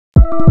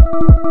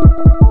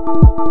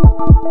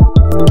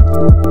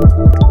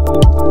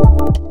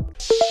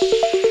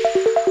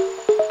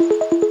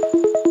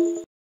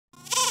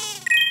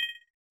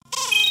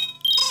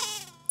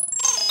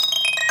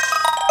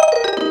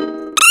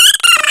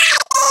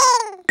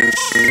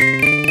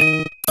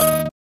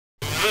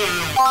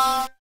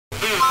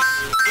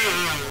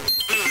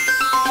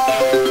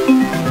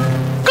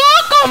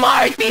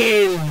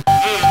Cocomartin!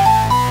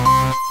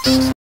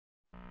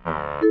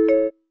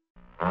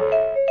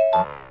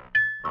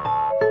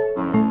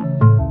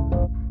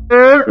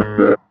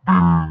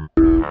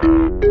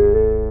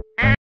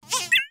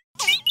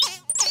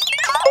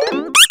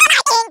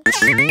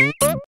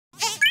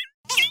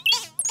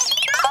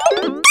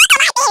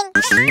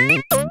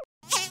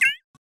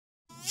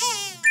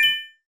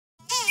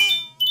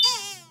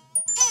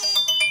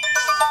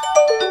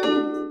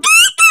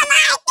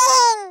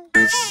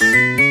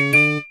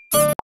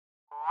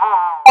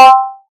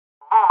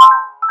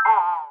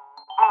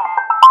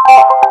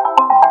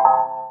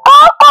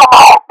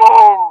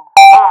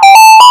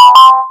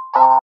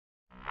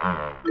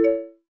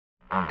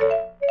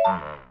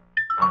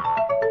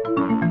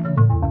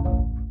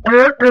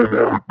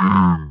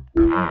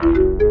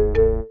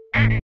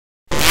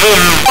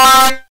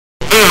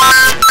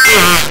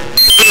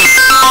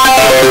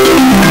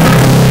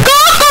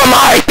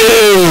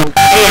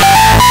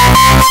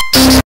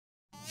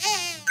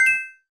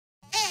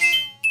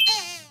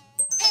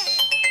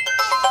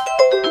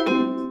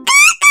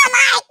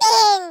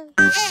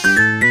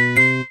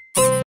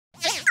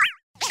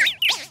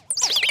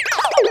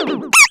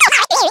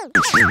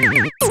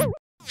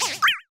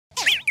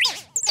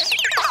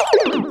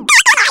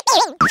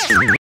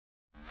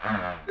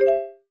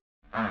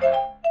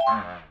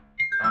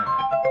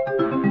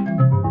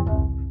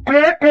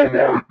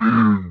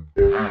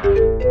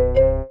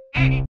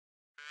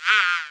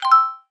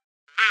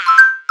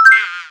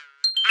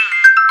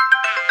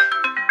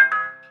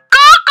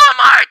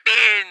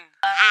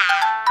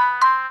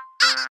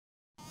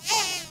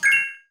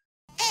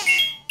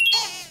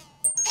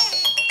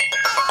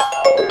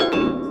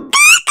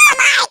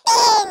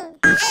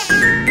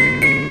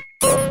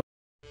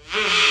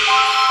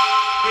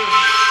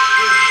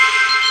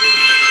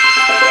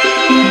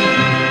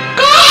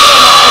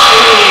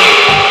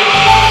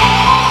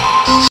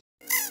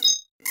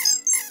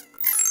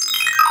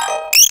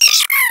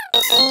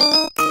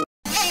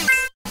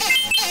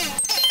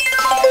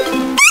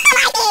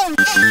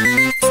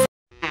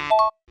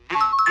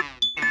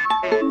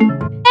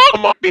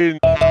 Martin.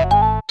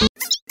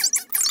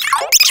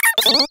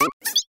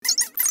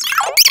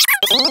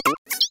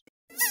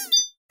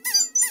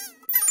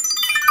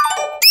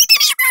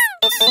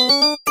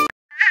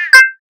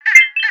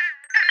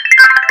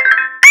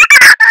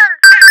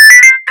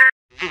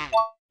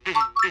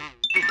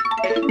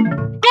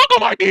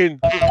 Cocomartin.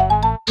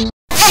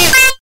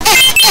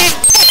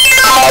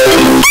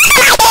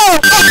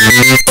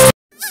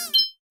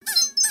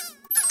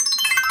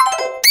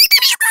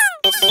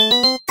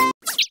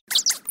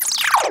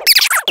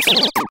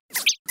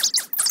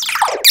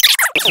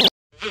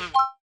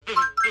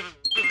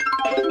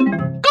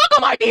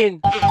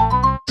 Cocomartin.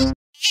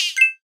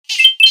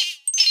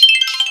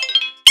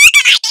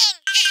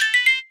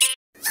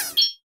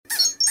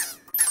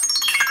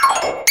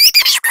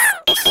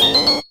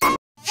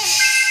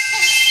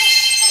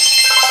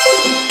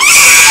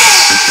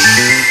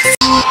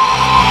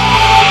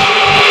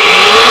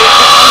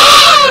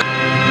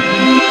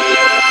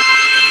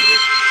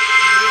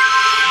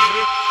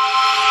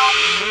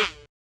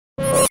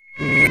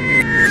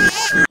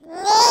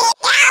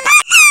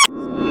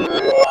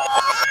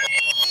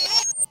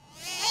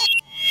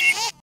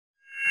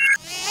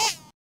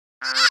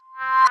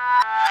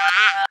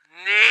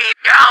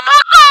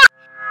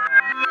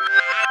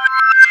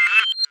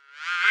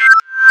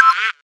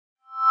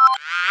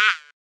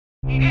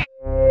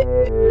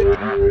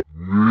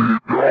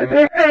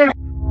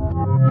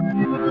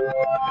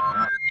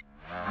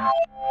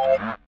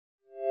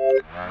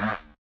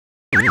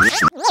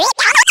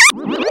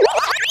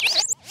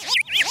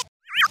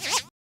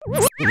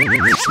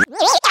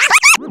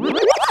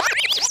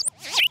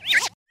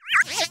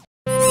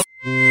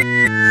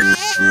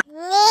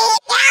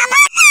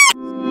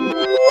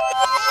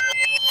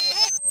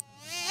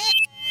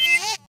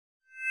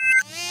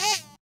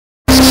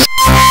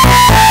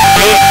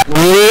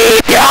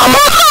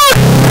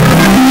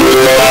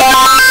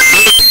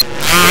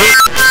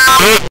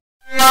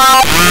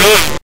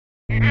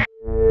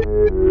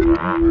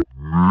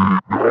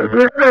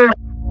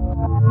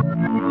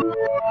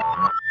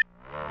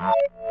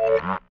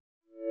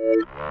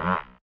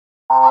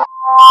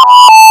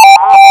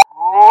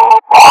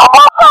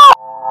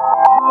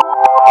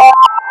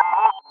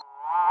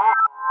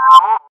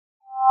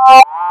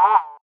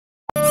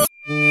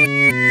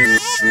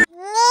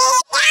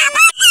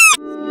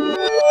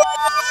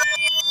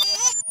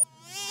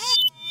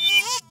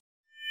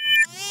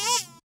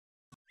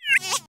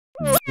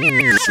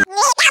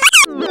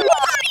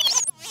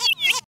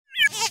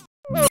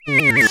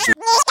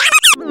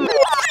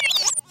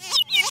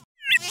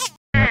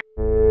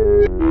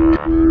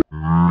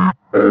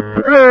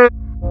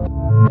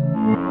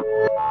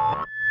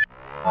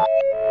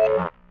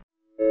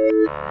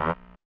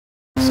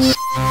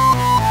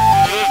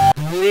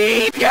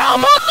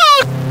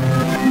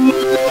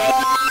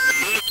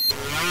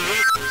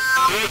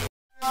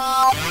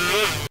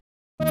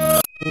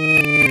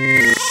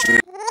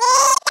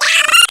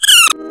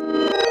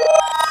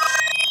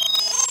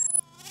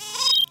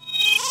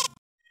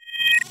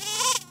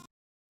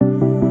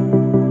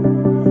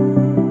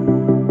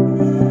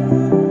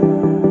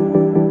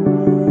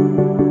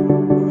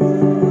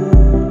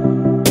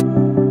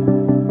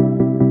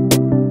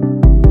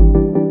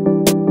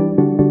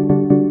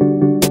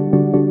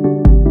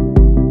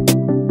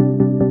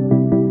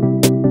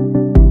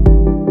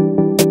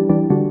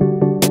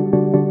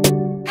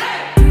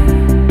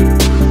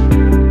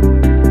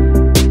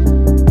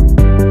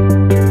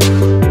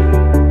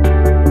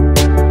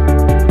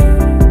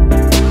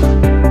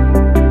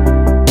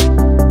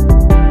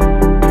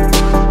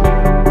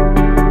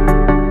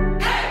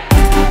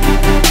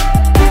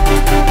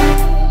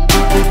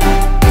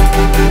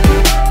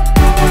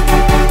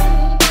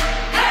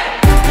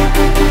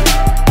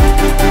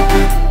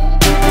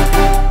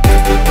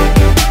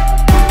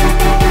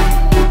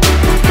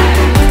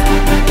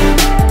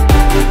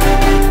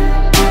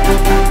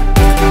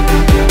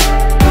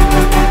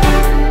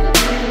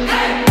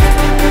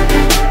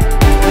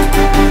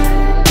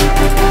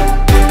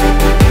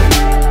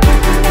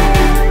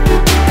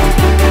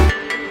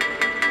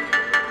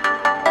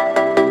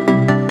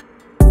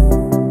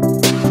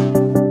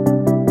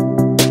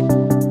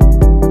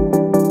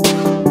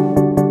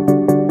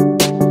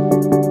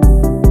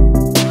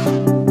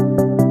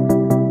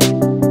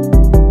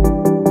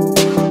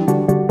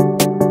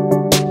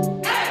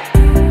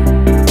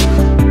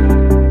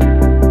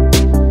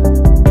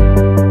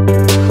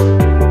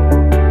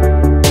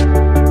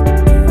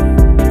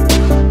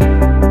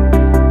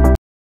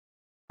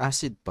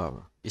 Acid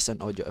power is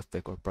an audio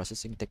effect or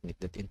processing technique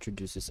that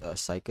introduces a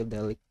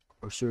psychedelic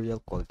or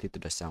surreal quality to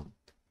the sound.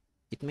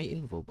 It may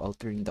involve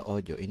altering the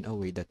audio in a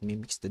way that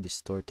mimics the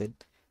distorted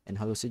and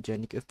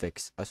hallucinogenic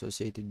effects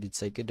associated with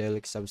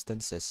psychedelic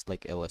substances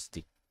like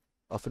LSD,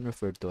 often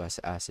referred to as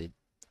acid.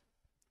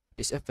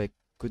 This effect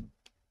could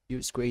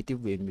use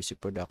creatively in music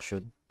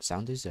production,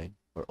 sound design,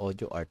 or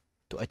audio art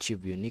to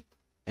achieve unique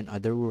and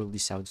otherworldly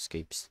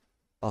soundscapes,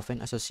 often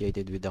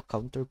associated with the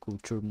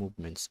counterculture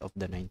movements of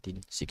the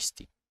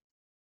 1960s.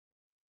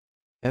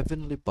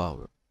 Heavenly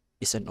power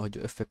is an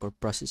audio effect or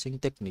processing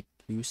technique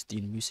used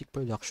in music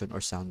production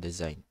or sound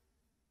design.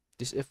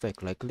 This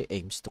effect likely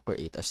aims to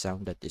create a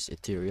sound that is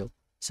ethereal,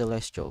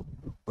 celestial,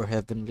 or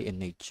heavenly in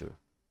nature.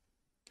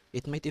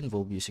 It might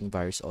involve using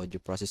various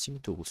audio processing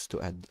tools to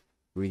add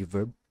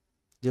reverb,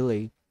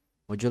 delay,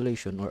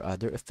 modulation, or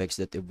other effects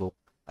that evoke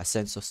a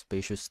sense of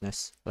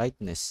spaciousness,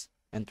 lightness,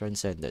 and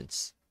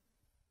transcendence.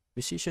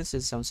 Musicians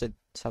and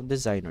sound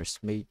designers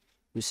may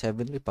use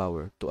heavenly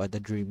power to add a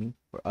dreamy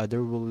or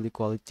otherworldly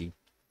quality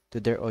to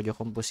their audio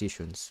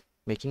compositions,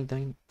 making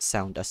them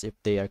sound as if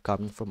they are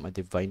coming from a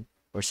divine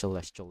or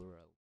celestial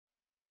realm.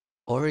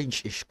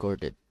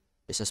 Orange-ish-chorded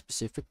is a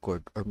specific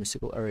chord or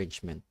musical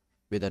arrangement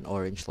with an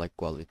orange-like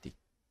quality.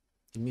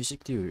 In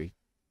music theory,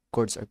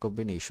 chords are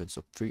combinations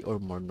of three or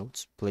more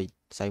notes played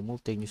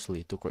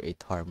simultaneously to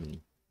create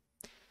harmony.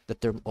 The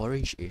term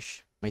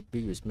orange-ish might be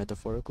used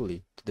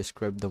metaphorically to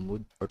describe the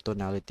mood or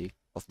tonality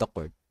of the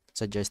chord,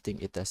 suggesting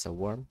it as a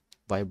warm,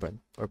 vibrant,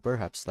 or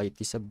perhaps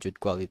slightly subdued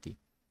quality,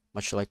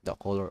 much like the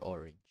color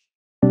orange.